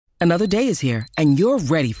Another day is here, and you're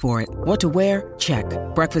ready for it. What to wear? Check.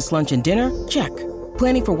 Breakfast, lunch, and dinner? Check.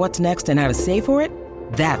 Planning for what's next and how to save for it?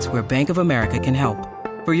 That's where Bank of America can help.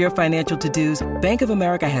 For your financial to-dos, Bank of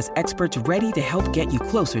America has experts ready to help get you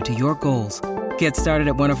closer to your goals. Get started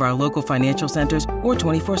at one of our local financial centers or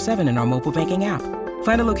 24/7 in our mobile banking app.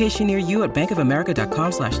 Find a location near you at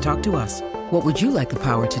bankofamerica.com/talktous. What would you like the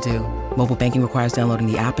power to do? Mobile banking requires downloading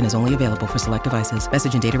the app and is only available for select devices.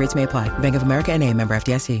 Message and data rates may apply. Bank of America N.A., member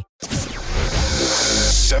FDIC.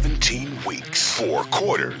 17 weeks, 4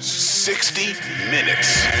 quarters, 60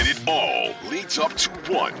 minutes, and it all leads up to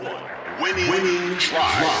one winning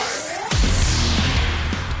drive.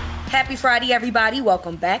 Happy Friday, everybody.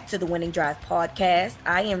 Welcome back to the Winning Drive podcast.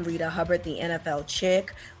 I am Rita Hubbard, the NFL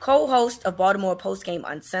chick, co-host of Baltimore Postgame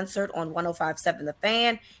Uncensored on 105.7 The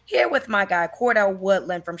Fan, here with my guy Cordell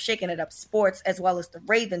Woodland from Shaking It Up Sports, as well as the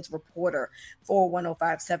Ravens reporter for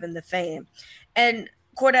 105.7 The Fan. And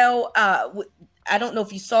Cordell, I don't know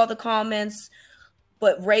if you saw the comments,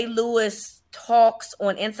 but Ray Lewis talks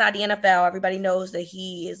on Inside the NFL. Everybody knows that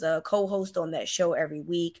he is a co-host on that show every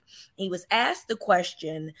week. He was asked the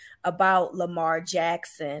question about Lamar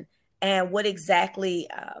Jackson and what exactly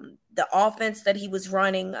the offense that he was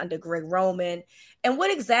running under Greg Roman and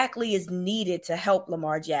what exactly is needed to help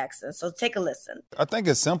Lamar Jackson. So take a listen. I think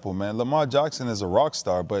it's simple, man. Lamar Jackson is a rock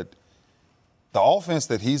star, but the offense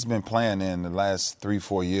that he's been playing in the last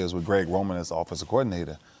 3-4 years with Greg Roman as offensive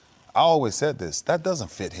coordinator, I always said this, that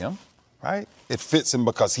doesn't fit him. Right? It fits him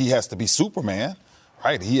because he has to be Superman,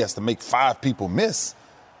 right? He has to make 5 people miss.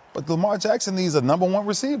 But Lamar Jackson needs a number 1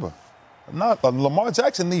 receiver. Lamar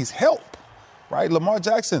Jackson needs help, right? Lamar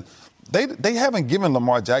Jackson, they haven't given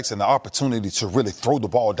Lamar Jackson the opportunity to really throw the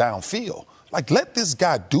ball downfield. Like, let this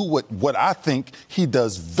guy do what I think he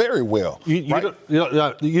does very well.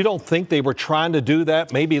 You don't think they were trying to do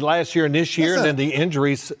that maybe last year and this year, and then the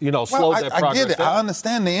injuries, slowed that progress I get it. down? I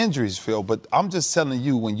understand the injuries, Phil, but I'm just telling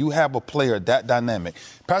you, when you have a player that dynamic,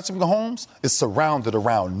 Patrick Mahomes is surrounded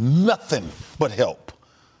around nothing but help.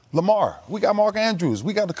 Lamar, we got Mark Andrews,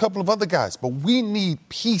 we got a couple of other guys, but we need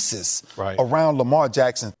pieces around Lamar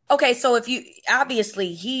Jackson. Okay, so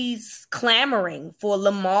obviously he's clamoring for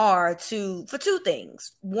Lamar for 2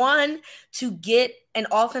 things. One, to get an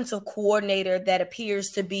offensive coordinator that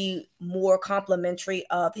appears to be more complimentary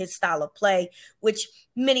of his style of play, which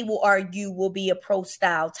many will argue will be a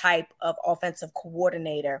pro-style type of offensive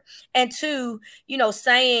coordinator. And 2,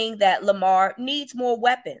 saying that Lamar needs more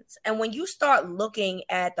weapons. And when you start looking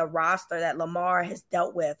at the roster that Lamar has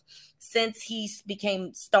dealt with since he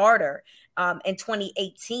became starter in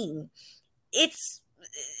 2018, it's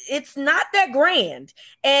not that grand.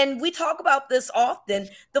 And we talk about this often.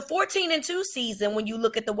 The 14-2 season, when you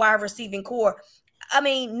look at the wide receiving core, I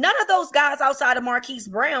mean, none of those guys outside of Marquise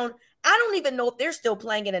Brown, I don't even know if they're still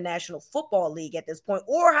playing in the National Football League at this point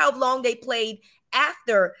or how long they played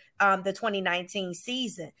after the 2019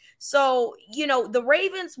 season. So, the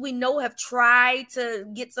Ravens, we know, have tried to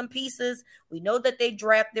get some pieces. We know that they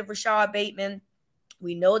drafted Rashad Bateman.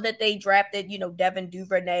 We know that they drafted, Devin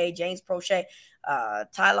Duvernay, James Prochet,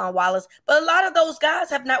 Tylan Wallace. But a lot of those guys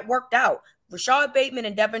have not worked out. Rashad Bateman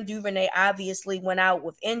and Devin Duvernay obviously went out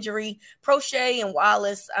with injury. Prochet and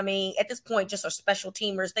Wallace, I mean, at this point, just are special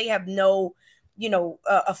teamers. They have no,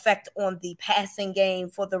 effect on the passing game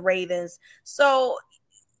for the Ravens. So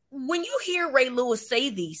when you hear Ray Lewis say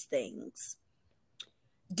these things,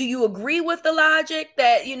 do you agree with the logic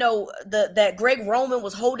that, that Greg Roman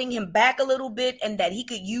was holding him back a little bit and that he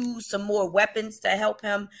could use some more weapons to help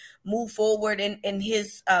him move forward in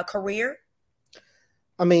his career?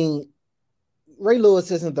 I mean, Ray Lewis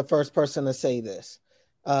isn't the first person to say this.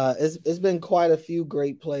 It's been quite a few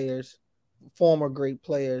great players, former great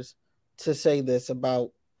players, to say this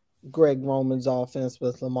about Greg Roman's offense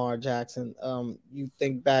with Lamar Jackson. You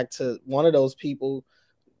think back to one of those people,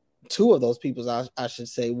 2 of those people, I should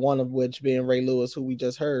say, one of which being Ray Lewis, who we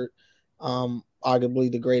just heard,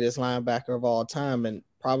 arguably the greatest linebacker of all time and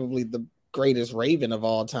probably the greatest Raven of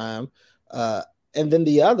all time. And then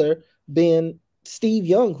the other being Steve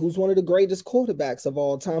Young, who's one of the greatest quarterbacks of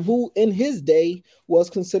all time, who in his day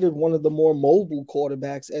was considered one of the more mobile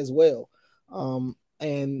quarterbacks as well.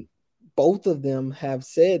 And both of them have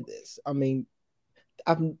said this. I mean,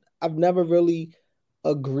 I've never really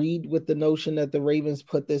agreed with the notion that the Ravens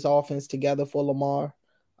put this offense together for Lamar.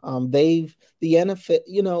 The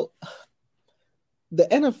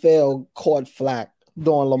NFL caught flack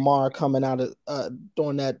during Lamar coming out of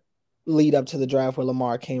during that lead up to the draft where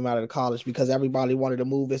Lamar came out of college because everybody wanted to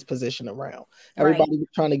move his position around. Everybody was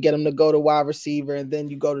trying to get him to go to wide receiver, and then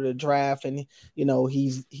you go to the draft and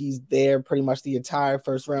he's there pretty much the entire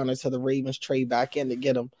first round until the Ravens trade back in to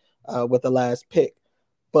get him with the last pick.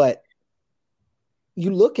 But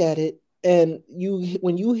you look at it, and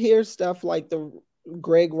when you hear stuff like the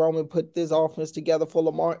Greg Roman put this offense together for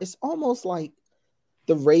Lamar, it's almost like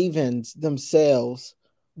the Ravens themselves,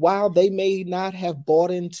 while they may not have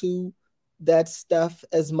bought into that stuff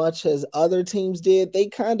as much as other teams did, they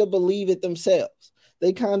kind of believe it themselves.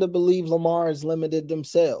 They kind of believe Lamar is limited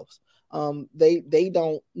themselves. They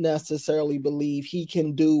don't necessarily believe he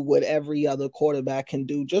can do what every other quarterback can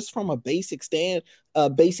do, just from a basic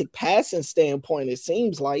passing standpoint. It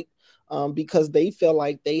seems like, because they feel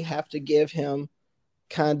like they have to give him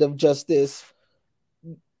kind of just this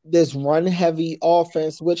run heavy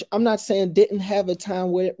offense, which I'm not saying didn't have a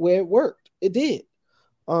time where it worked. It did.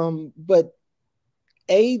 But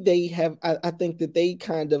they have, I think that they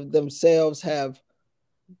kind of themselves have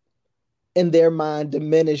in their mind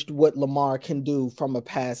diminished what Lamar can do from a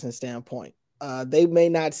passing standpoint. They may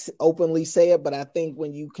not openly say it, but I think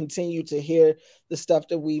when you continue to hear the stuff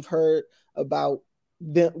that we've heard about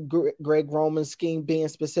Greg Roman's scheme being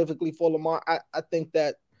specifically for Lamar, I think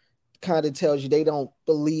that kind of tells you they don't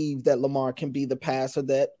believe that Lamar can be the passer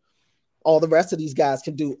that all the rest of these guys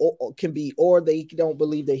can do, or they don't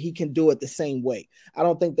believe that he can do it the same way. I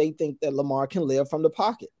don't think they think that Lamar can live from the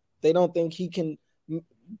pocket. They don't think he can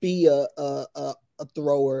be a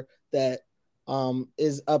thrower that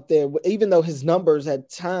is up there, even though his numbers at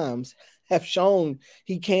times have shown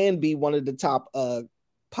he can be one of the top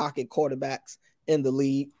pocket quarterbacks in the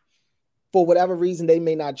league. For whatever reason, they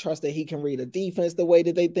may not trust that he can read a defense the way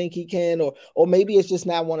that they think he can, or maybe it's just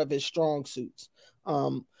not one of his strong suits.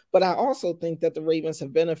 But I also think that the Ravens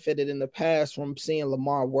have benefited in the past from seeing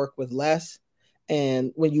Lamar work with less.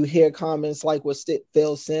 And when you hear comments like what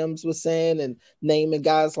Phil Simms was saying and naming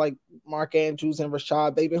guys like Mark Andrews and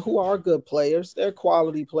Rashad Bateman, who are good players, they're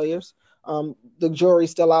quality players. The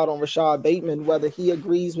jury's still out on Rashad Bateman. Whether he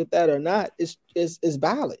agrees with that or not is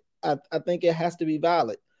valid. I think it has to be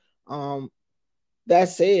valid. That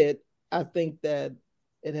said, I think that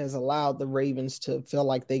it has allowed the Ravens to feel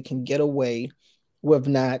like they can get away with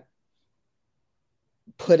not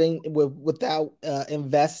without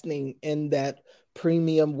investing in that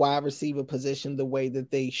premium wide receiver position the way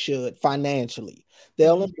that they should financially.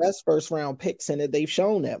 They'll invest first round picks in it. They've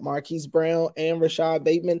shown that. Marquise Brown and Rashad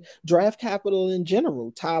Bateman, draft capital in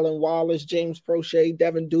general. Tylen Wallace, James Prochet,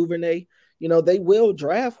 Devin Duvernay. They will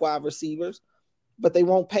draft wide receivers, but they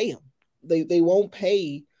won't pay them. They won't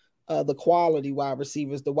pay the quality wide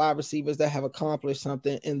receivers, the wide receivers that have accomplished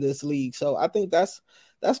something in this league. So I think that's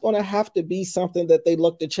going to have to be something that they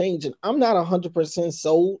look to change. And I'm not 100%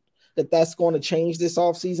 sold that that's going to change this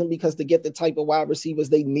offseason, because to get the type of wide receivers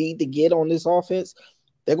they need to get on this offense,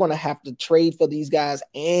 they're going to have to trade for these guys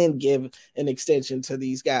and give an extension to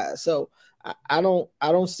these guys. So I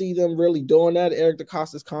don't see them really doing that. Eric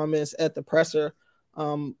DeCosta's comments at the presser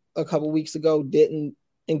a couple weeks ago didn't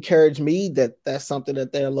encourage me that that's something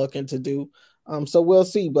that they're looking to do. So we'll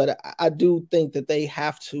see. But I do think that they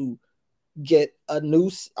have to get they're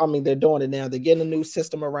doing it now. They're getting a new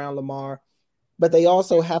system around Lamar, but they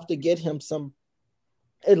also have to get him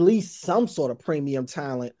at least some sort of premium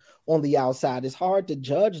talent on the outside. It's hard to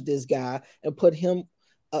judge this guy and put him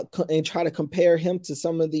and try to compare him to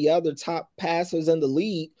some of the other top passers in the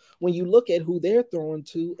league when you look at who they're throwing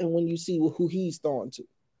to and when you see who he's throwing to.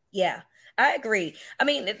 Yeah, I agree. I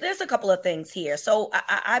mean, there's a couple of things here. So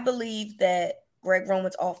I believe that Greg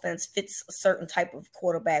Roman's offense fits a certain type of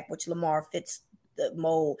quarterback, which Lamar fits the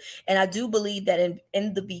mold. And I do believe that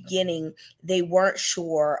in the beginning, they weren't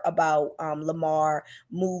sure about Lamar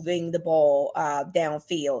moving the ball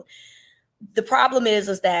downfield. The problem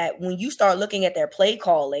is that when you start looking at their play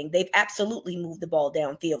calling, they've absolutely moved the ball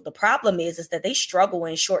downfield. The problem is that they struggle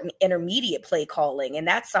in short and intermediate play calling. And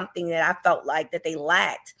that's something that I felt like that they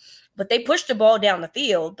lacked. But they pushed the ball down the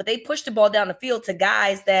field, to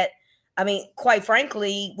guys that, I mean, quite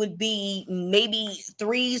frankly, would be maybe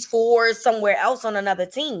 3s, 4s, somewhere else on another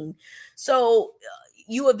team. So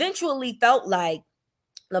you eventually felt like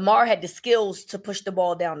Lamar had the skills to push the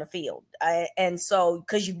ball down the field. And so,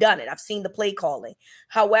 because you've done it, I've seen the play calling.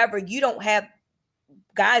 However, you don't have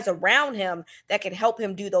guys around him that can help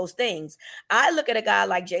him do those things. I look at a guy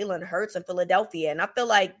like Jalen Hurts in Philadelphia, and I feel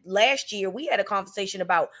like last year we had a conversation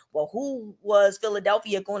about, well, who was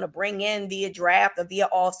Philadelphia going to bring in via draft or via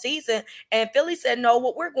offseason? And Philly said, no,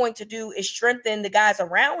 what we're going to do is strengthen the guys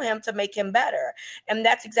around him to make him better. And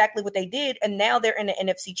that's exactly what they did. And now they're in the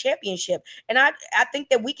NFC Championship. And I think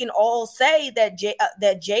that we can all say that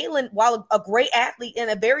Jalen, while a great athlete and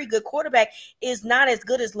a very good quarterback, is not as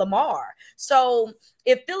good as Lamar. So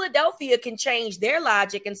if Philadelphia can change their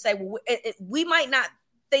logic and say, well, we might not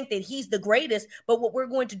think that he's the greatest, but what we're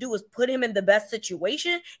going to do is put him in the best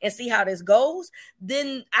situation and see how this goes,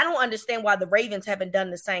 then I don't understand why the Ravens haven't done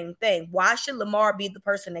the same thing. Why should Lamar be the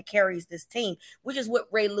person that carries this team, which is what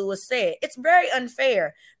Ray Lewis said. It's very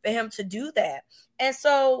unfair for him to do that. And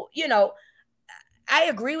so, I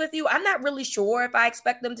agree with you. I'm not really sure if I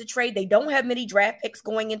expect them to trade. They don't have many draft picks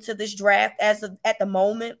going into this draft at the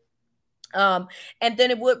moment. And then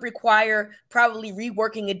it would require probably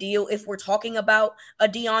reworking a deal if we're talking about a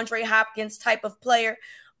DeAndre Hopkins type of player.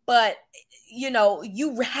 But,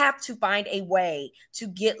 you have to find a way to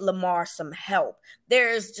get Lamar some help.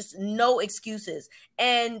 There's just no excuses.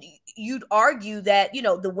 And you'd argue that,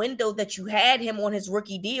 the window that you had him on his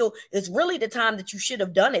rookie deal is really the time that you should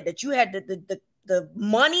have done it, that you had the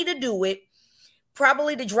money to do it,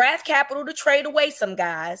 probably the draft capital to trade away some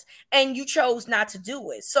guys, and you chose not to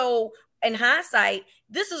do it. So in hindsight,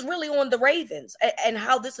 this is really on the Ravens and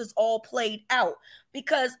how this is all played out.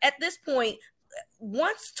 Because at this point,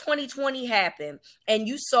 once 2020 happened and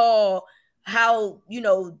you saw how,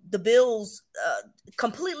 the Bills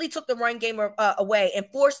completely took the run game away and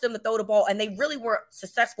forced them to throw the ball, and they really weren't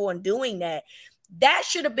successful in doing that, that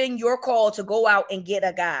should have been your call to go out and get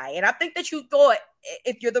a guy. And I think that you thought,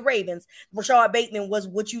 if you're the Ravens, Rashad Bateman was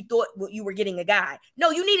what you thought you were getting a guy.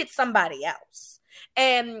 No, you needed somebody else.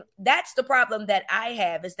 And that's the problem that I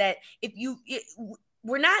have, is that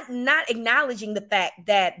we're not acknowledging the fact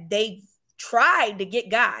that they've tried to get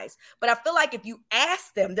guys. But I feel like if you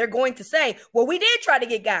ask them, they're going to say, well, we did try to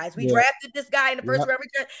get guys. We drafted this guy in the first round.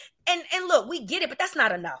 And look, we get it, but that's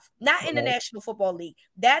not enough. Not in the National Football League.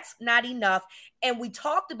 That's not enough. And we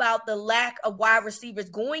talked about the lack of wide receivers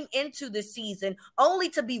going into the season, only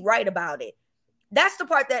to be right about it. That's the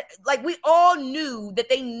part that, we all knew that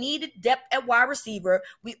they needed depth at wide receiver.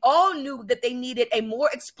 We all knew that they needed a more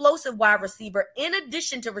explosive wide receiver in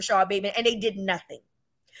addition to Rashad Bateman, and they did nothing.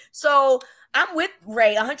 So I'm with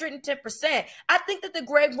Ray 110%. I think that the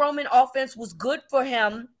Greg Roman offense was good for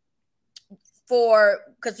him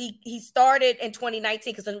because he started in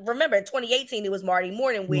 2019. Because remember, in 2018, it was Marty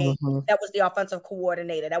Morningwig that was the offensive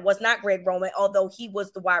coordinator. That was not Greg Roman, although he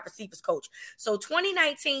was the wide receivers coach. So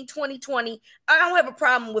 2019, 2020, I don't have a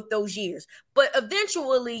problem with those years. But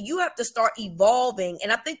eventually, you have to start evolving.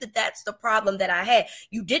 And I think that that's the problem that I had.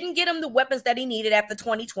 You didn't get him the weapons that he needed after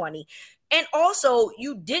 2020. And also,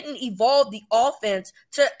 you didn't evolve the offense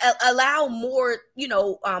to allow more,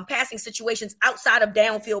 passing situations outside of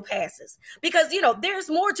downfield passes. Because, there's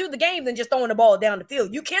more to the game than just throwing the ball down the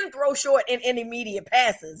field. You can throw short and intermediate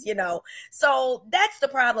passes, So that's the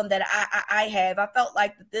problem that I have. I felt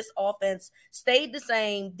like that this offense stayed the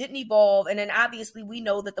same, didn't evolve. And then obviously we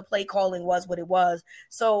know that the play calling was what it was.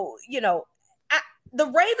 So, the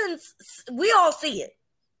Ravens, we all see it.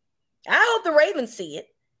 I hope the Ravens see it.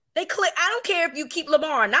 They click. I don't care if you keep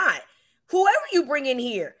Lamar or not. Whoever you bring in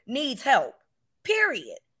here needs help,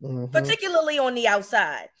 period, particularly on the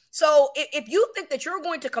outside. So if you think that you're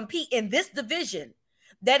going to compete in this division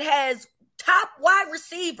that has top wide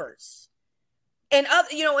receivers and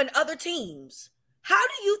other teams, how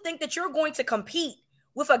do you think that you're going to compete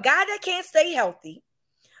with a guy that can't stay healthy,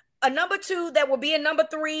 a number 2 that will be a number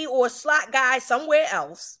 3 or a slot guy somewhere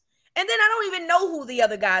else? And then I don't even know who the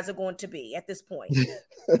other guys are going to be at this point.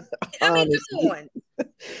 I mean, come on.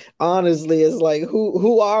 Honestly, it's like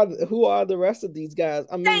who are the rest of these guys?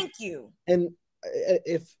 I mean, thank you. And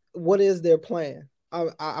what is their plan?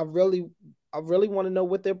 I really want to know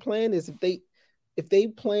what their plan is. If they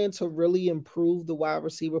plan to really improve the wide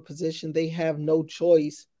receiver position, they have no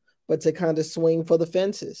choice but to kind of swing for the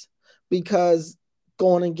fences, because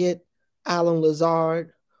going and get Alan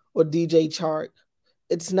Lazard or DJ Chark,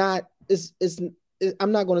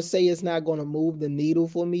 I'm not going to say it's not going to move the needle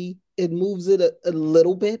for me. It moves it a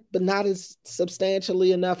little bit, but not as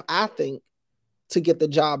substantially enough, I think, to get the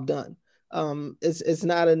job done. It's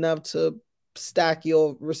not enough to stack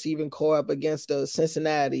your receiving core up against a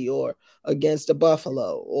Cincinnati or against a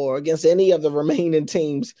Buffalo or against any of the remaining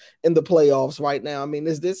teams in the playoffs right now. I mean,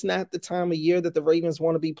 is this not the time of year that the Ravens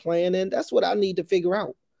want to be playing in? That's what I need to figure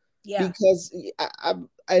out. Yeah. Because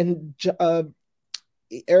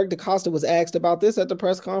Eric DeCosta was asked about this at the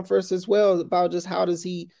press conference as well, about just how does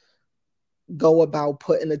he go about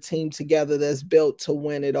putting a team together that's built to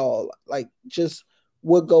win it all? Like, just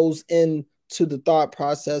what goes into the thought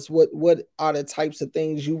process? What are the types of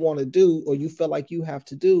things you want to do or you feel like you have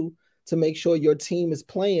to do to make sure your team is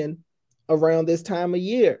playing around this time of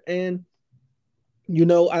year? And,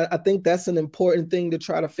 I think that's an important thing to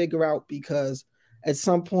try to figure out, because at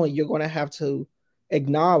some point you're going to have to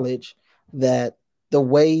acknowledge that the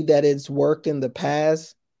way that it's worked in the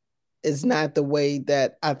past is not the way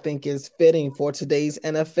that I think is fitting for today's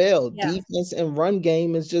NFL. Yeah. Defense and run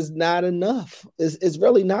game is just not enough. It's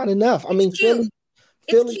really not enough. I mean, cute.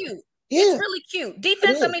 Philly, It's cute. yeah, It's really cute.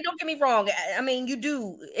 Defense, I mean, don't get me wrong. I mean, you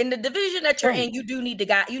do in the division that you're in, you do need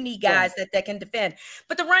guys that can defend.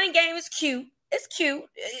 But the running game is cute. It's cute.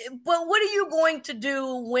 But what are you going to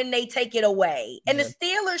do when they take it away? And the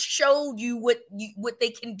Steelers showed you what they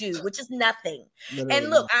can do, which is nothing. Literally. And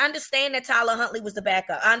look, I understand that Tyler Huntley was the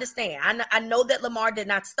backup. I understand. I know that Lamar did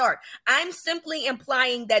not start. I'm simply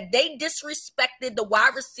implying that they disrespected the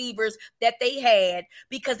wide receivers that they had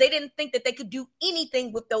because they didn't think that they could do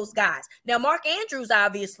anything with those guys. Now, Mark Andrews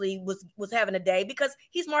obviously was having a day because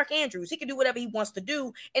he's Mark Andrews. He can do whatever he wants to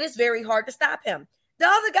do, and it's very hard to stop him. The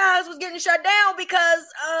other guys was getting shut down because,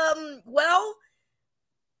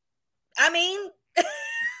 I mean,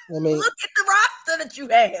 look at the roster that you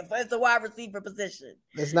have as the wide receiver position.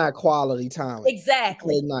 It's not quality talent.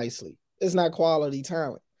 Exactly. Nicely. It's not quality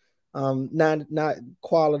talent. Not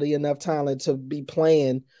quality enough talent to be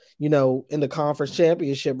playing, in the conference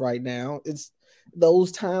championship right now.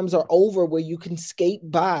 Those times are over where you can skate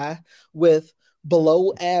by with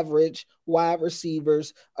below average wide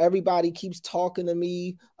receivers. Everybody keeps talking to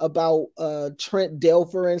me about Trent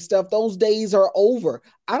Dilfer and stuff. Those days are over.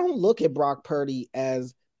 I don't look at Brock Purdy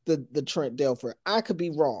as the Trent Dilfer. I could be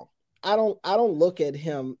wrong. I don't look at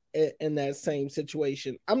him in that same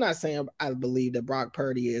situation. I'm not saying I believe that Brock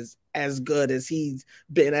Purdy is as good as he's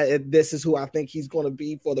been. This is who I think he's going to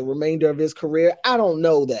be for the remainder of his career. I don't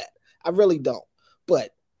know that. I really don't.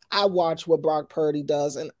 But I watch what Brock Purdy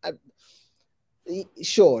does, and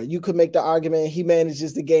sure, you could make the argument he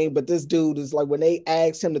manages the game, but this dude is like, when they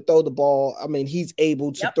ask him to throw the ball, I mean, he's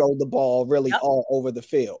able to throw the ball really all over the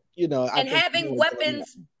field. And having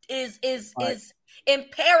weapons is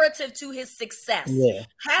imperative to his success. Yeah.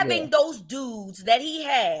 Having those dudes that he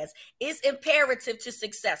has is imperative to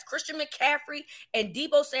success. Christian McCaffrey and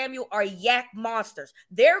Deebo Samuel are yak monsters.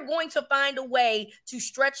 They're going to find a way to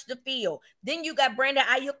stretch the field. Then you got Brandon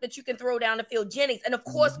Ayuk that you can throw down the field, Jennings, and of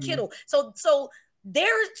course Kittle. So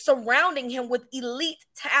they're surrounding him with elite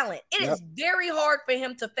talent. It is very hard for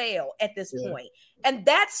him to fail at this point. And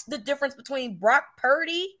that's the difference between Brock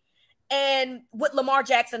Purdy and what Lamar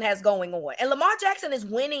Jackson has going on. And Lamar Jackson was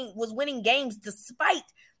winning games despite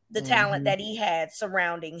the talent that he had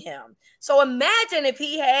surrounding him. So imagine if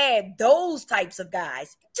he had those types of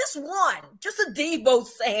guys. Just a Deebo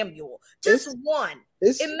Samuel. One.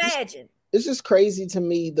 Imagine. It's just crazy to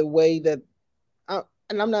me the way that,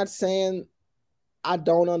 and I'm not saying I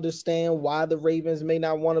don't understand why the Ravens may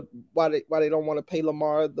not want to, why they don't want to pay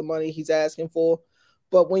Lamar the money he's asking for.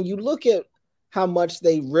 But when you look at how much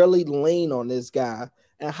they really lean on this guy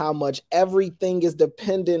and how much everything is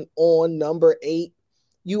dependent on number 8,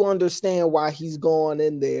 you understand why he's going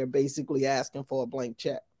in there basically asking for a blank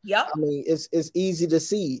check. Yeah. I mean, it's easy to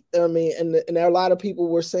see. I mean, and there are a lot of people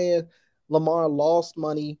were saying Lamar lost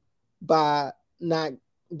money by not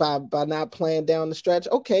playing down the stretch.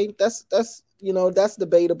 Okay, that's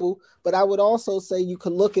debatable. But I would also say you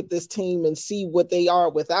could look at this team and see what they are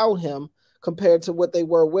without him compared to what they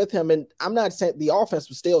were with him. And I'm not saying the offense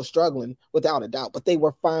was still struggling without a doubt, but they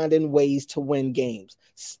were finding ways to win games,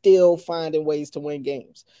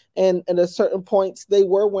 And at certain points, they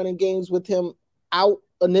were winning games with him out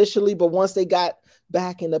initially, but once they got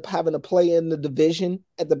back into having to play in the division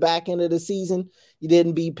at the back end of the season, you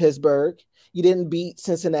didn't beat Pittsburgh. You didn't beat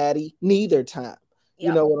Cincinnati neither time.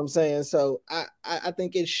 You know what I'm saying? So I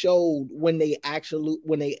think it showed when they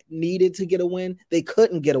needed to get a win, they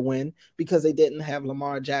couldn't get a win because they didn't have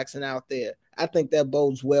Lamar Jackson out there. I think that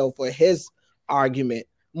bodes well for his argument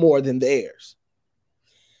more than theirs.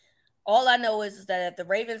 All I know is that if the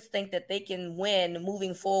Ravens think that they can win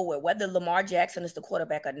moving forward, whether Lamar Jackson is the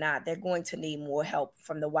quarterback or not, they're going to need more help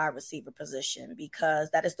from the wide receiver position because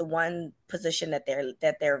that is the one position that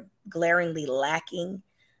they're glaringly lacking.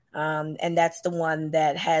 And that's the one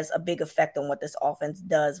that has a big effect on what this offense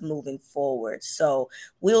does moving forward. So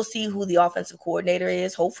we'll see who the offensive coordinator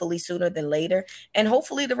is, hopefully sooner than later. And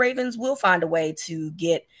hopefully the Ravens will find a way to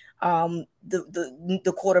get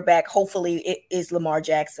the quarterback. Hopefully it is Lamar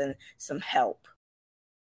Jackson some help.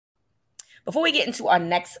 Before we get into our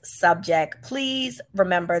next subject, please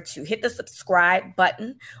remember to hit the subscribe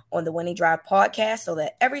button on the Winning Drive podcast so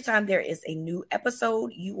that every time there is a new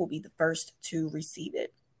episode, you will be the first to receive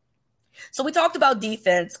it. So we talked about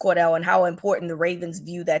defense, Cordell, and how important the Ravens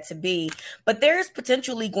view that to be. But there's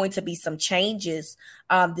potentially going to be some changes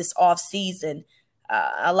this offseason.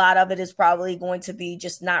 A lot of it is probably going to be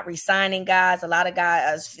just not re-signing guys. A lot of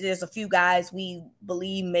guys, there's a few guys we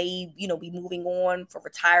believe may, be moving on for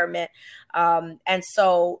retirement. And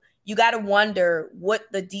so you got to wonder what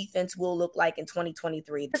the defense will look like in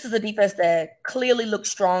 2023. This is a defense that clearly looked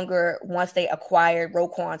stronger once they acquired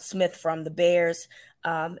Roquan Smith from the Bears.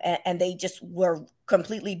 And they just were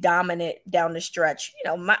completely dominant down the stretch.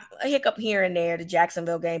 A hiccup here and there, the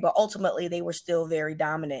Jacksonville game, but ultimately they were still very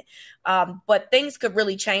dominant. But things could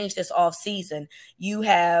really change this offseason. You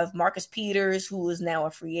have Marcus Peters, who is now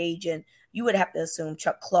a free agent. You would have to assume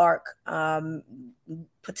Chuck Clark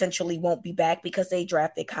potentially won't be back because they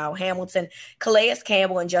drafted Kyle Hamilton. Calais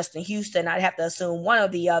Campbell and Justin Houston, I'd have to assume one or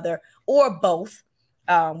the other or both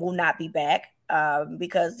will not be back.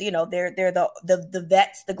 Because they're the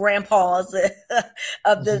vets, the grandpas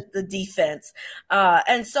of the defense,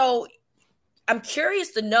 and so I'm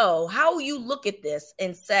curious to know how you look at this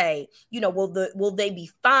and say, will they be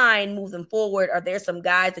fine moving forward? Are there some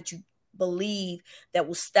guys that you believe that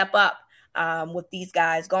will step up with these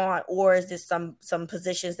guys gone, or is this some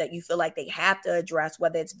positions that you feel like they have to address,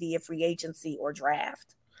 whether it's via free agency or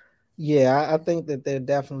draft? Yeah, I think that they're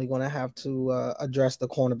definitely going to have to address the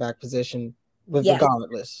cornerback position.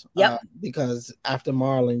 Regardless, because after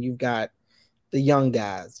Marlon, you've got the young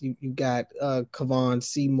guys. You've got Kavon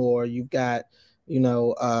Seymour. You've got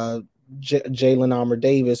Jalen Armour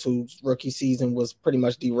Davis, whose rookie season was pretty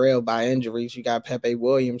much derailed by injuries. You got Pepe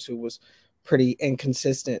Williams, who was pretty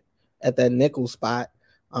inconsistent at that nickel spot.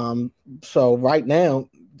 So right now,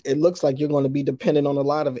 it looks like you're going to be dependent on a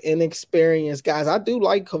lot of inexperienced guys. I do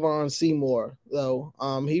like Kavon Seymour, though.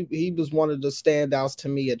 He was one of the standouts to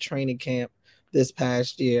me at training camp this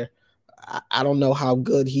past year. I don't know how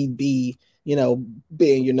good he'd be,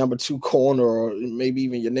 being your number 2 corner or maybe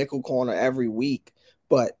even your nickel corner every week.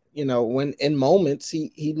 But, when in moments,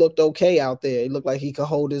 he looked okay out there. He looked like he could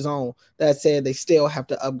hold his own. That said, they still have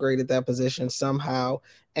to upgrade at that position somehow.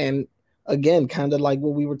 And again, kind of like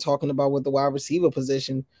what we were talking about with the wide receiver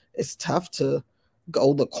position, it's tough to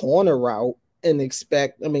go the corner route and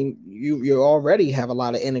expect. I mean, you already have a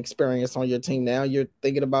lot of inexperience on your team now. You're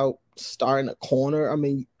thinking about starting a corner. I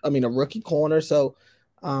mean a rookie corner. So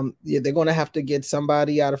they're going to have to get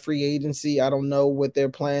somebody out of free agency. I don't know what their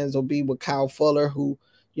plans will be with Kyle Fuller, who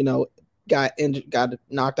got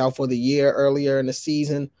knocked out for the year earlier in the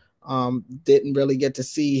season. Didn't really get to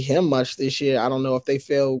see him much this year. I don't know if they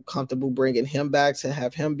feel comfortable bringing him back to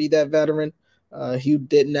have him be that veteran. He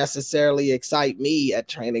didn't necessarily excite me at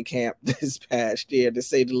training camp this past year, to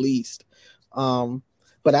say the least.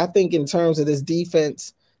 But I think in terms of this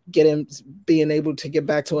defense, being able to get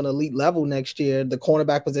back to an elite level next year, the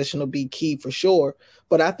cornerback position will be key for sure.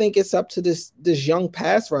 But I think it's up to this young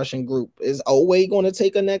pass rushing group. Is Oweh going to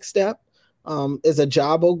take a next step? Is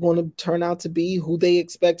Ajabo going to turn out to be who they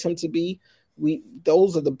expect him to be?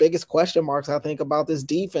 Those are the biggest question marks, I think, about this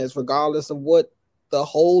defense, regardless of what the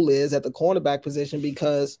hole is at the cornerback position,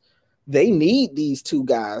 because they need these 2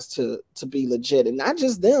 guys to be legit, and not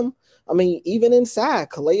just them. I mean, even inside,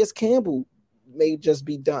 Calais Campbell may just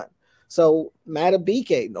be done. So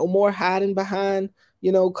Matabike, no more hiding behind,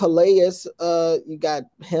 Calais. You got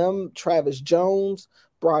him, Travis Jones,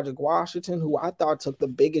 Broderick Washington, who I thought took the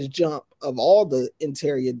biggest jump of all the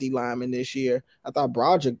interior D linemen this year. I thought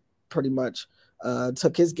Broderick pretty much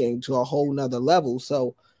took his game to a whole nother level.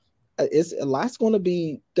 So it's a lot's going to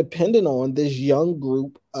be dependent on this young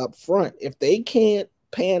group up front. If they can't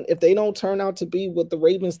if they don't turn out to be what the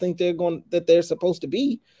Ravens think they're supposed to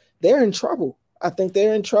be, they're in trouble. I think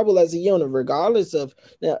they're in trouble as a unit, regardless of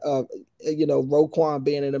Roquan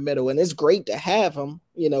being in the middle. And it's great to have him.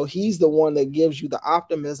 He's the one that gives you the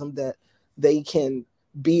optimism that they can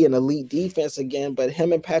be an elite defense again. But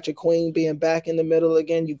him and Patrick Queen being back in the middle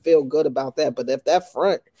again, you feel good about that. But if that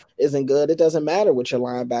front isn't good, it doesn't matter what your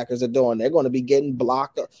linebackers are doing. They're going to be getting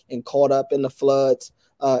blocked and caught up in the floods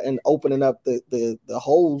and opening up the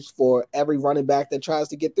holes for every running back that tries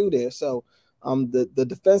to get through there. So the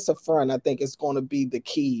defensive front, I think, is going to be the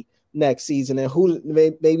key next season.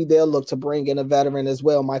 And maybe they'll look to bring in a veteran as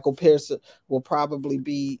well. Michael Pierce will probably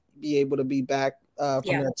be able to be back from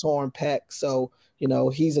that torn pec. So,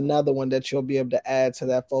 he's another one that you'll be able to add to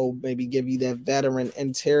that fold, maybe give you that veteran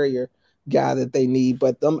interior guy that they need.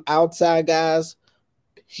 But them outside guys,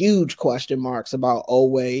 huge question marks about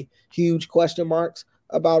Oweh, huge question marks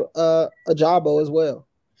about Ajabo as well.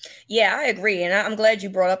 Yeah, I agree. And I'm glad you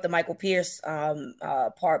brought up the Michael Pierce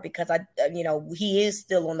part, because he is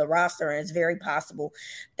still on the roster, and it's very possible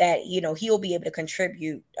that, he'll be able to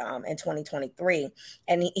contribute in 2023.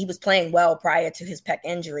 And he was playing well prior to his pec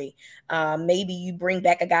injury. Maybe you bring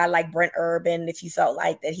back a guy like Brent Urban if you felt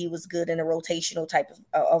like that he was good in a rotational type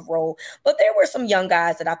of role. But there were some young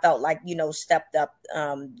guys that I felt like, stepped up,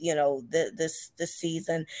 this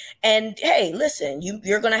season. And hey, listen,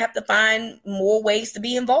 you're going to have to find more ways to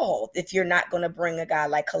be involved involved if you're not going to bring a guy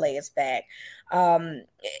like Calais back.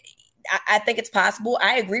 I think it's possible.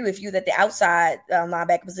 I agree with you that the outside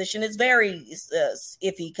linebacker position is very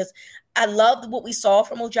iffy because I loved what we saw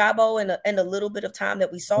from Ojabo in a little bit of time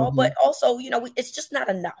that we saw, but also, it's just not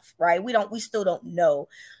enough, right? We still don't know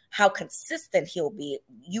how consistent he'll be.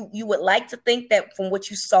 You would like to think that from what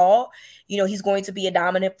you saw, he's going to be a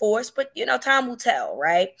dominant force, but time will tell,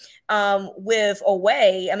 right? With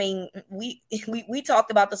Oweh, I mean, we talked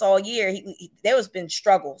about this all year. There has been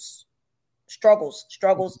struggles.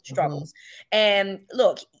 And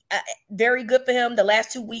look, very good for him. The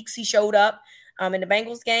last 2 weeks he showed up in the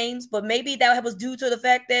Bengals games, but maybe that was due to the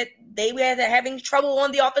fact that they were having trouble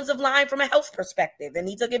on the offensive line from a health perspective, and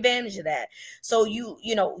he took advantage of that. So you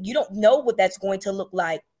don't know what that's going to look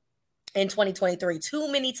like in 2023.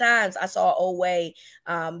 Too many times I saw Oweh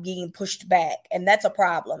being pushed back, and that's a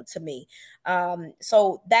problem to me.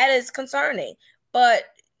 So that is concerning, but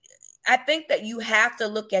I think that you have to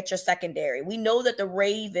look at your secondary. We know that the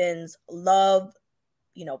Ravens love,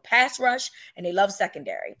 pass rush, and they love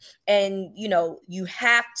secondary. And, you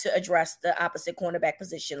have to address the opposite cornerback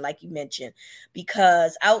position, like you mentioned,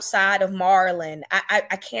 because outside of Marlon,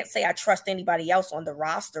 I can't say I trust anybody else on the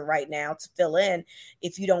roster right now to fill in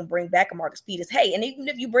if you don't bring back a Marcus Peters. Hey, and even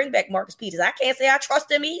if you bring back Marcus Peters, I can't say I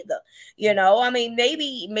trust him either. I mean,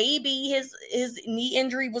 maybe his knee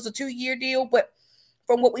injury was a 2-year deal, but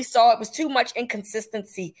from what we saw, it was too much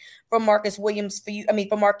inconsistency from Marcus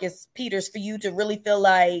Peters for you to really feel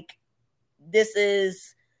like this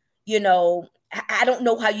is, I don't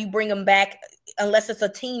know how you bring him back unless it's a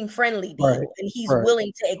team-friendly deal, and he's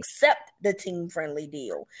willing to accept the team-friendly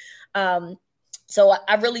deal. So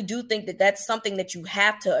I really do think that that's something that you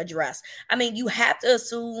have to address. I mean, you have to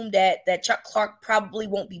assume that Chuck Clark probably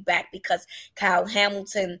won't be back because Kyle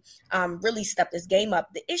Hamilton really stepped his game up.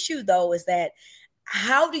 The issue, though, is that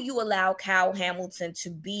how do you allow Kyle Hamilton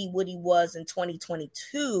to be what he was in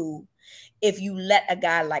 2022 if you let a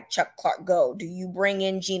guy like Chuck Clark go? Do you bring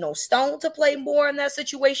in Geno Stone to play more in that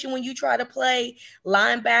situation when you try to play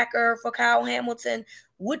linebacker for Kyle Hamilton?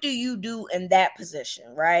 What do you do in that position,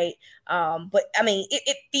 right? But, I mean,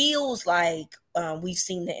 it feels like we've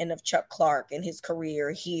seen the end of Chuck Clark and his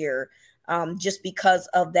career here just because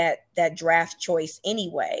of that draft choice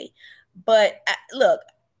anyway. But, look,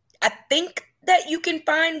 I think that you can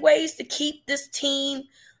find ways to keep this team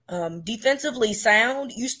defensively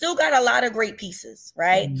sound. You still got a lot of great pieces,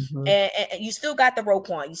 right? And you still got the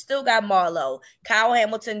Roquan, you still got Marlowe, Kyle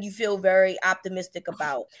Hamilton. You feel very optimistic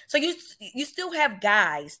about. So you still have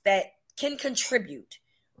guys that can contribute.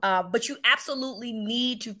 But you absolutely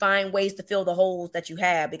need to find ways to fill the holes that you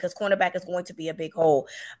have because cornerback is going to be a big hole.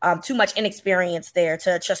 Too much inexperience there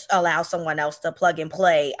to just allow someone else to plug and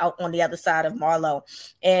play out on the other side of Marlowe.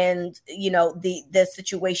 And, the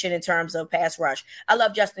situation in terms of pass rush. I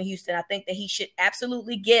love Justin Houston. I think that he should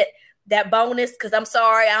absolutely get that bonus because I'm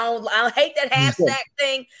sorry, I hate that half sack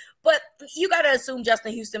thing. But you got to assume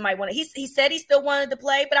Justin Houston might want to. He said he still wanted to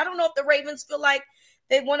play, but I don't know if the Ravens feel like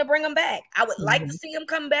they want to bring him back. I would like to see him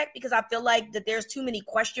come back because I feel like that there's too many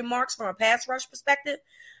question marks from a pass rush perspective.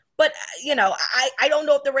 But, I don't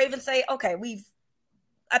know if the Ravens say, okay,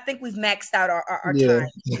 I think we've maxed out our time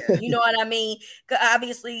here. You know what I mean?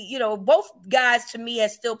 Obviously, both guys to me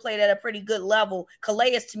have still played at a pretty good level.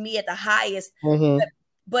 Calais to me at the highest.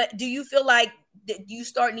 But do you feel like you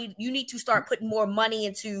need to start putting more money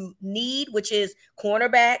into need, which is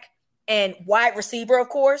cornerback and wide receiver, of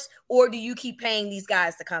course, or do you keep paying these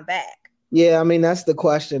guys to come back? Yeah, I mean, that's the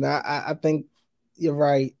question. I think you're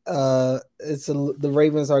right. The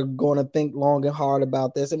Ravens are going to think long and hard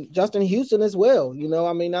about this, and Justin Houston as well.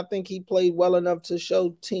 I think he played well enough to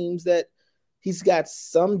show teams that he's got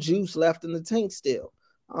some juice left in the tank still.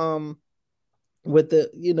 I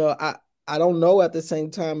don't know at the same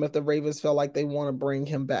time if the Ravens felt like they want to bring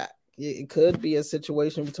him back. It could be a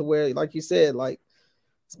situation to where, like you said, like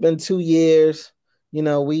it's been 2 years.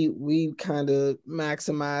 We kind of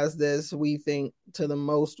maximized this, we think, to the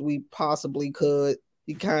most we possibly could.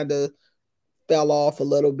 He kind of fell off a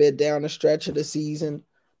little bit down the stretch of the season,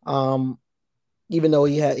 even though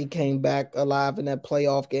he came back alive in that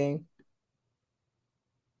playoff game.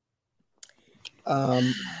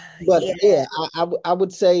 But I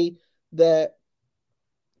would say that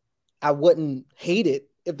I wouldn't hate it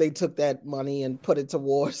if they took that money and put it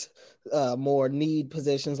towards more need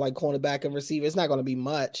positions like cornerback and receiver. It's not going to be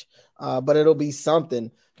much, but it'll be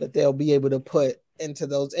something that they'll be able to put into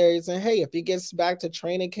those areas. And hey, if he gets back to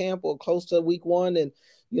training camp or close to week 1 and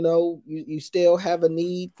you still have a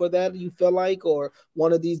need for that, you feel like, or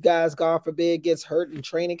one of these guys, God forbid, gets hurt in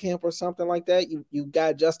training camp or something like that. You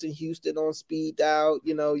got Justin Houston on speed dial.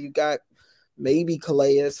 You got maybe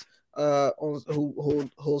Calais,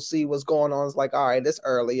 who'll see what's going on. It's like, all right, it's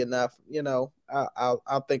early enough.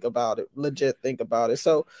 I'll think about it. Legit think about it.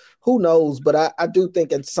 So who knows? But I do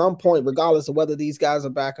think at some point, regardless of whether these guys are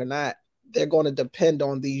back or not, they're going to depend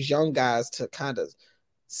on these young guys to kind of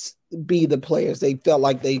be the players they felt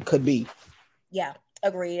like they could be. Yeah,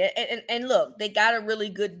 agreed. And look, they got a really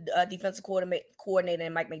good defensive coordinator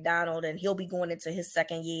in Mike McDonald, and he'll be going into his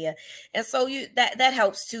second year. And so that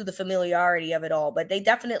helps too, the familiarity of it all. But they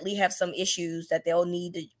definitely have some issues that they'll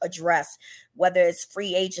need to address, whether it's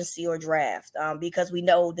free agency or draft, because we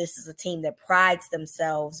know this is a team that prides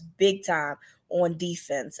themselves big time on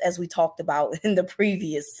defense, as we talked about in the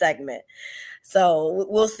previous segment. So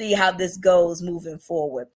we'll see how this goes moving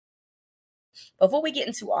forward. Before we get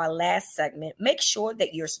into our last segment, make sure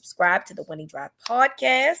that you're subscribed to the Winning Drive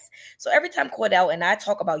podcast. So every time Cordell and I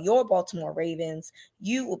talk about your Baltimore Ravens,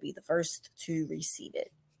 you will be the first to receive it.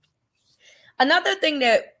 Another thing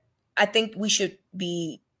that I think we should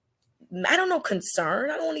be, I don't know,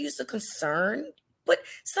 concerned. I don't want to use the concern, but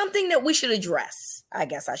something that we should address, I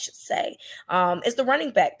guess I should say, is the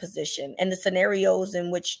running back position and the scenarios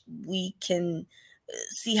in which we can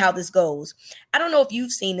see how this goes. I don't know if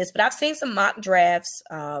you've seen this, but I've seen some mock drafts,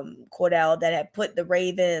 Cordell, that have put the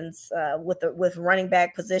Ravens with running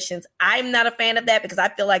back positions. I'm not a fan of that because I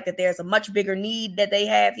feel like that there's a much bigger need that they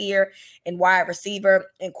have here in wide receiver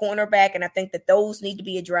and cornerback, and I think that those need to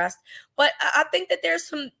be addressed. But I think that there's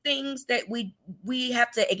some things that we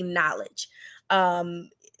have to acknowledge.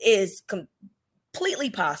 Is completely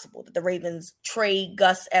possible that the Ravens trade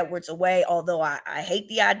Gus Edwards away, although I hate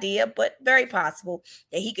the idea, but very possible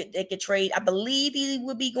that they could trade. I believe he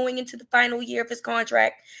would be going into the final year of his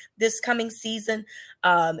contract this coming season.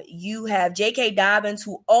 You have J.K. Dobbins,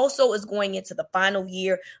 who also is going into the final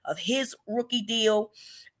year of his rookie deal.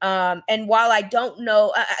 And while I don't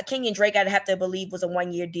know, Kenyon Drake, I'd have to believe was a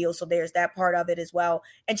 1-year deal. So there's that part of it as well.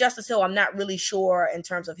 And Justice Hill, I'm not really sure in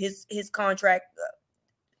terms of his contract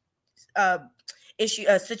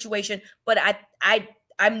situation, but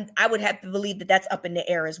I would have to believe that that's up in the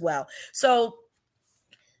air as well. So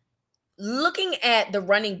looking at the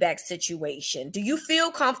running back situation, do you feel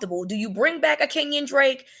comfortable? Do you bring back a Kenyon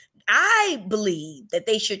Drake? I believe that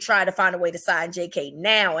they should try to find a way to sign JK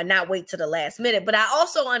now and not wait to the last minute. But I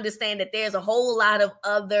also understand that there's a whole lot of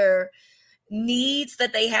other needs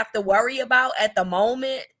that they have to worry about at the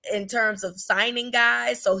moment in terms of signing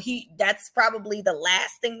guys. So that's probably the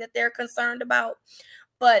last thing that they're concerned about.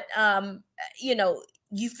 But,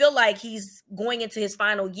 you feel like he's going into his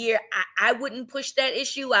final year. I wouldn't push that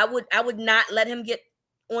issue. I would not let him get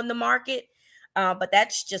on the market. But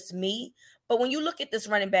that's just me. But when you look at this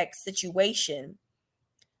running back situation,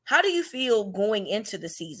 how do you feel going into the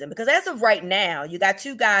season? Because as of right now, you got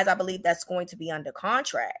 2 guys, I believe, that's going to be under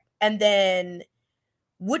contract. And then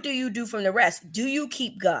what do you do from the rest? Do you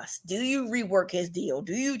keep Gus? Do you rework his deal?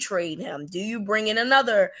 Do you trade him? Do you bring in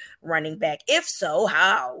another running back? If so,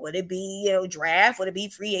 how? Would it be, draft? Would it be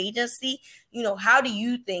free agency? How do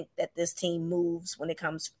you think that this team moves when it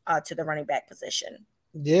comes to the running back position?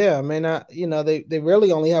 Yeah, I mean, they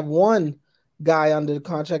really only have one guy under the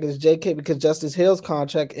contract is JK because Justice Hill's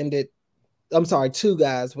contract ended. I'm sorry, 2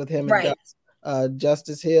 guys with him and Gus.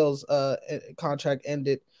 Justice Hill's contract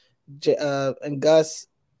ended. And Gus,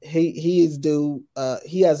 he is due.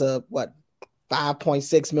 He has a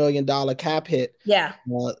 $5.6 million cap hit. Yeah.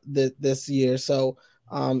 This year, so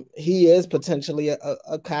he is potentially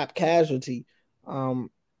a cap casualty.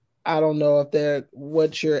 I don't know if they're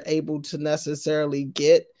what you're able to necessarily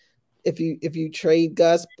get if you trade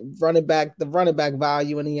Gus. The running back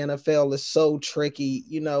value in the NFL is so tricky.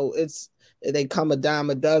 They come a dime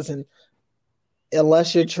a dozen.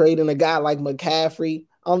 Unless you're trading a guy like McCaffrey.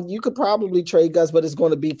 You could probably trade Gus, but it's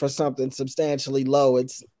going to be for something substantially low.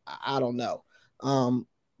 I don't know.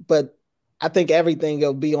 But I think everything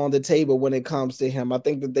will be on the table when it comes to him. I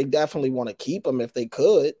think that they definitely want to keep him if they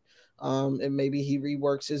could. And maybe he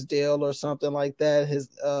reworks his deal or something like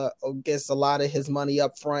that. Or gets a lot of his money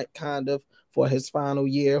up front kind of for his final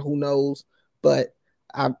year. Who knows? But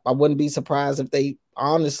I wouldn't be surprised if they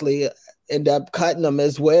honestly end up cutting him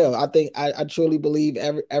as well. I truly believe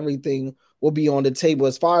everything will be on the table.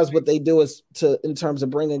 As far as what they do in terms of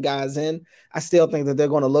bringing guys in, I still think that they're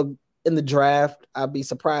going to look in the draft. I'd be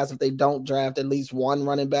surprised if they don't draft at least one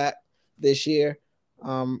running back this year.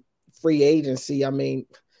 Free agency, I mean,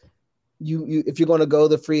 you if you're going to go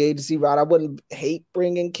the free agency route, I wouldn't hate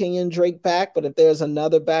bringing Kenyon Drake back, but if there's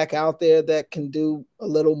another back out there that can do a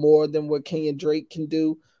little more than what Kenyon Drake can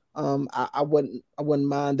do, I wouldn't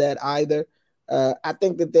mind that either. I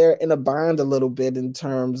think that they're in a bind a little bit in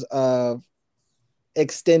terms of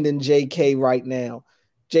extending JK right now.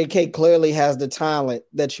 JK clearly has the talent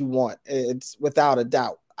that you want. It's without a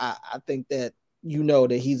doubt. I think that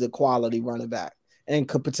that he's a quality running back and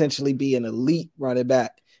could potentially be an elite running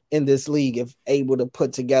back in this league if able to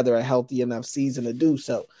put together a healthy enough season to do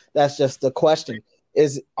so. That's just the question.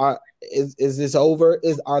 Is this over?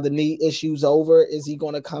 Are the knee issues over? Is he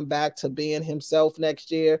going to come back to being himself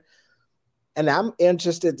next year? And I'm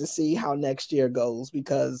interested to see how next year goes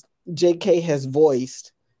because JK has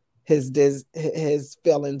voiced his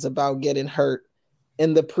feelings about getting hurt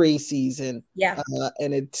in the preseason. Yeah.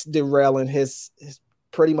 And it's derailing his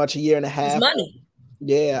pretty much a year and a half. His money.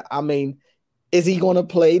 Yeah. I mean, is he going to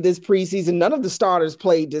play this preseason? None of the starters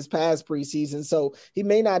played this past preseason, so he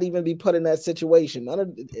may not even be put in that situation.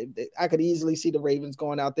 I could easily see the Ravens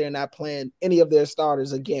going out there and not playing any of their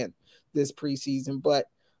starters again this preseason. But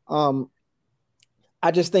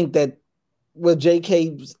I just think that with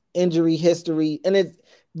JK's injury history, and it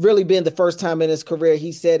really been the first time in his career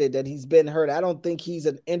he said it, that he's been hurt. I don't think he's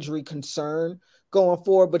an injury concern going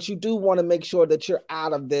forward, but you do want to make sure that you're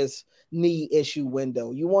out of this knee issue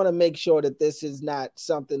window. You want to make sure that this is not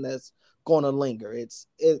something that's going to linger. It's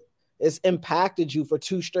impacted you for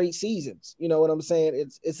 2 straight seasons. You know what I'm saying?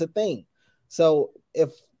 It's a thing. So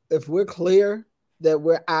if we're clear that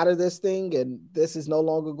we're out of this thing and this is no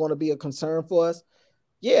longer going to be a concern for us,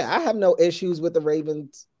 yeah, I have no issues with the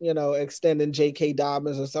Ravens, extending J.K.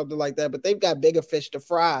 Dobbins or something like that, but they've got bigger fish to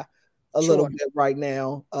fry a little bit right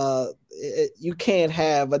now. You can't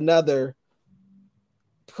have another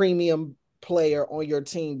premium player on your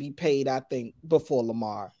team be paid, I think, before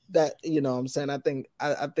Lamar. That, what I'm saying? I think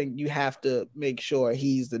you have to make sure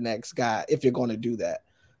he's the next guy if you're going to do that.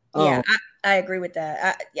 Yeah, I agree with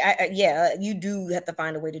that. Yeah, you do have to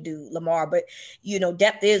find a way to do Lamar, but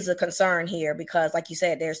depth is a concern here because, like you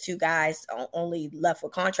said, there's 2 guys only left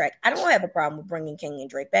with contract. I don't have a problem with bringing Kenyon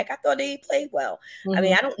Drake back. I thought he played well. Mm-hmm. I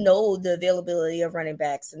mean, I don't know the availability of running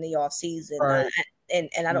backs in the offseason. Right. And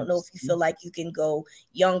I don't know if you feel like you can go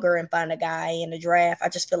younger and find a guy in the draft. I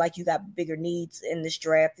just feel like you got bigger needs in this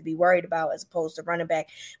draft to be worried about as opposed to running back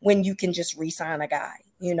when you can just re-sign a guy.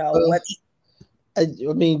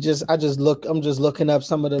 I'm just looking up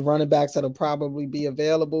some of the running backs that'll probably be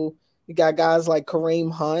available. You got guys like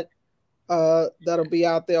Kareem Hunt that'll be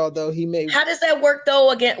out there, although he may. How does that work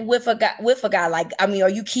though? Again, with a guy like, I mean, are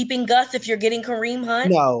you keeping Gus if you're getting Kareem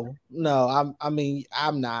Hunt? No,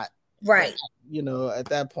 I'm not. Right. At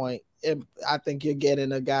that point, I think you're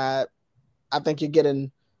getting a guy.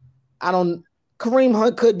 Kareem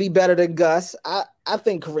Hunt could be better than Gus. I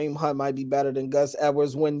think Kareem Hunt might be better than Gus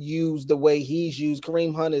Edwards when used the way he's used.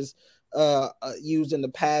 Kareem Hunt is used in the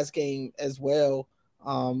pass game as well.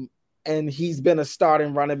 And he's been a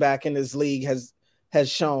starting running back in this league, has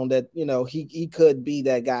shown that, he could be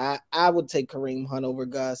that guy. I would take Kareem Hunt over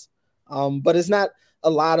Gus. But it's not a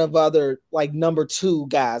lot of other like number 2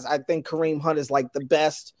 guys. I think Kareem Hunt is like the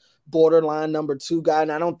best borderline number 2 guy.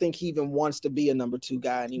 And I don't think he even wants to be a number 2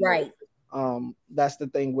 guy anymore. Right. That's the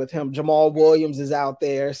thing with him. Jamal Williams is out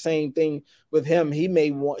there. Same thing with him.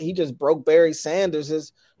 He just broke Barry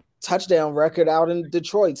Sanders' touchdown record out in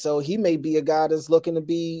Detroit. So he may be a guy that's looking to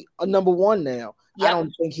be a number 1 now. Yep. I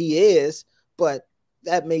don't think he is, but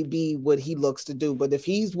that may be what he looks to do. But if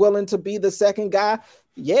he's willing to be the second guy,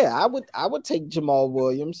 yeah, I would take Jamal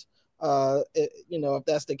Williams. If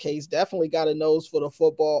that's the case, definitely got a nose for the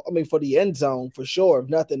football. I mean, for the end zone for sure, if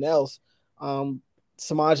nothing else.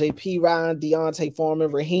 Samaje Perine, Deontay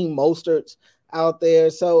Foreman, Raheem Mostert's out there.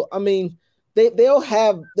 So, I mean, they'll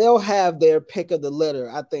have their pick of the litter,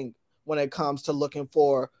 I think, when it comes to looking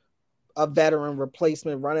for a veteran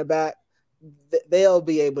replacement running back. They'll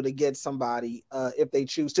be able to get somebody if they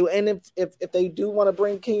choose to. And if they do want to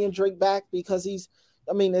bring Kenyon Drake back because it's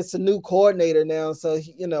a new coordinator now, so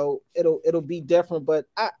it'll be different. But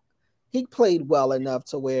he played well enough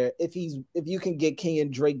to where if you can get Kenyon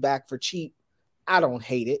Drake back for cheap, I don't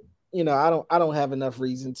hate it. I don't have enough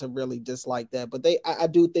reason to really dislike that. But I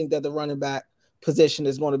do think that the running back position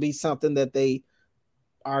is going to be something that they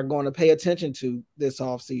are going to pay attention to this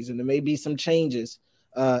offseason. There may be some changes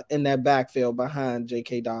in that backfield behind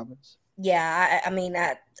J.K. Dobbins. Yeah,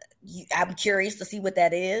 I'm curious to see what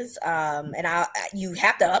that is. And you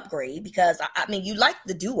have to upgrade because you like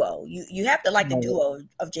the duo. You have to like the duo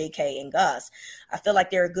of JK and Gus. I feel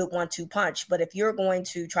like they're a good 1-2 punch, but if you're going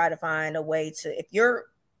to try to find a way if you're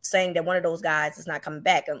saying that one of those guys is not coming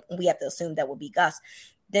back, and we have to assume that would be Gus,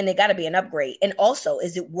 then it got to be an upgrade. And also,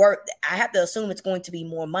 is it worth, I have to assume it's going to be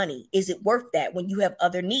more money. Is it worth that when you have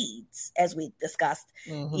other needs, as we discussed,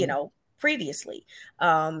 previously?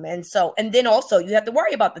 And then also you have to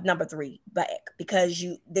worry about the number 3 back, because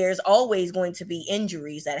there's always going to be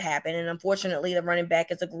injuries that happen. And unfortunately, the running back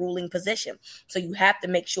is a grueling position. So you have to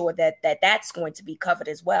make sure that that's going to be covered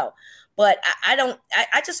as well. But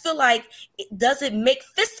I just feel like, does it make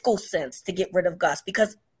fiscal sense to get rid of Gus?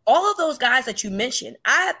 Because all of those guys that you mentioned,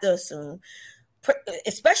 I have to assume,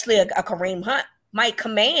 especially a Kareem Hunt, might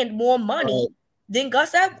command more money than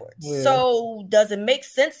Gus Edwards. Yeah. So does it make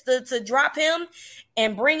sense to drop him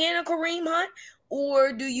and bring in a Kareem Hunt?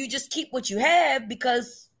 Or do you just keep what you have,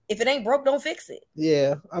 because if it ain't broke, don't fix it?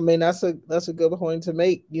 Yeah, I mean, that's a good point to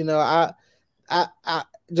make. I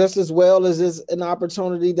just as well as it's an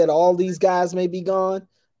opportunity that all these guys may be gone,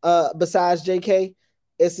 besides JK,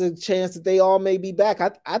 it's a chance that they all may be back.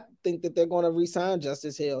 I think that they're going to re-sign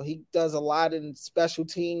Justice Hill. He does a lot in special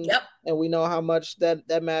teams, and we know how much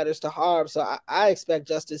that matters to Harb. So I expect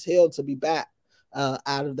Justice Hill to be back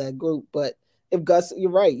out of that group. But if Gus,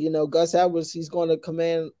 you're right, Gus Edwards, he's going to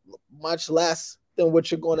command much less than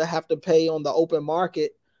what you're going to have to pay on the open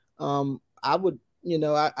market. I would,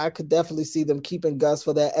 I could definitely see them keeping Gus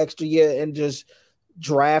for that extra year and just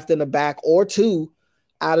drafting a back or 2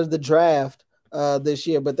 out of the draft this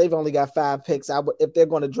year. But they've only got 5 picks. If they're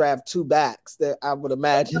going to draft 2 backs, I would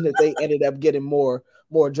imagine that they ended up getting more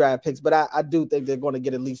draft picks. But I do think they're going to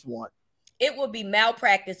get at least 1. It would be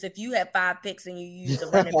malpractice if you have 5 picks and you use a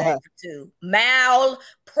running back for 2. Malpractice.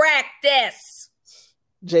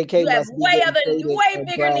 JK you have way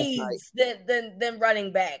bigger needs than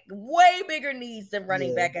running back. Way bigger needs than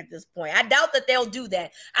running back at this point. I doubt that they'll do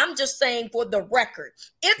that. I'm just saying for the record,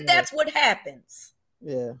 if that's what happens.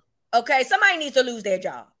 Yeah. Okay, somebody needs to lose their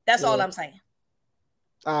job. That's all I'm saying.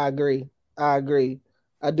 I agree. I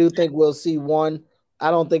do think we'll see 1.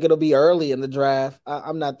 I don't think it'll be early in the draft.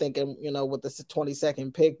 I'm not thinking, with the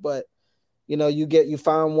 22nd pick, but you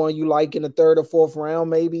find one you like in the 3rd or 4th round,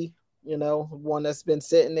 maybe, one that's been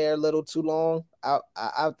sitting there a little too long.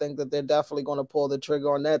 I think that they're definitely going to pull the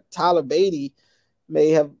trigger on that. Tyler Beatty may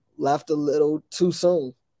have left a little too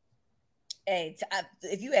soon. Hey,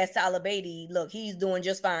 if you ask Tyler Beatty, look, he's doing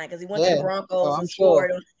just fine because he went to the Broncos and sure.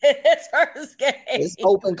 scored his first game. It's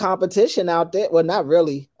open competition out there. Well, not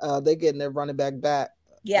really. They're getting their running back.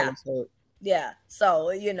 Yeah. So,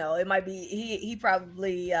 it might be he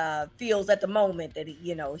probably feels at the moment that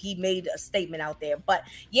he made a statement out there. But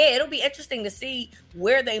yeah, it'll be interesting to see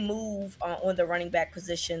where they move on the running back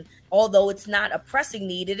position. Although it's not a pressing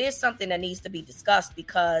need, it is something that needs to be discussed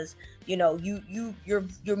because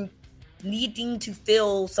you're needing to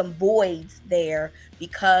fill some voids there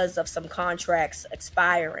because of some contracts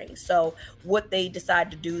expiring. So what they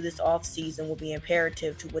decide to do this offseason will be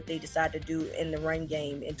imperative to what they decide to do in the run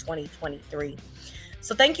game in 2023.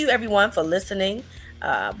 So thank you everyone for listening.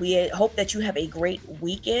 We hope that you have a great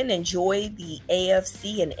weekend. Enjoy the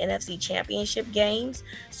AFC and NFC championship games.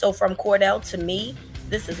 So from Cordell to me,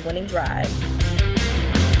 this is Winning Drive.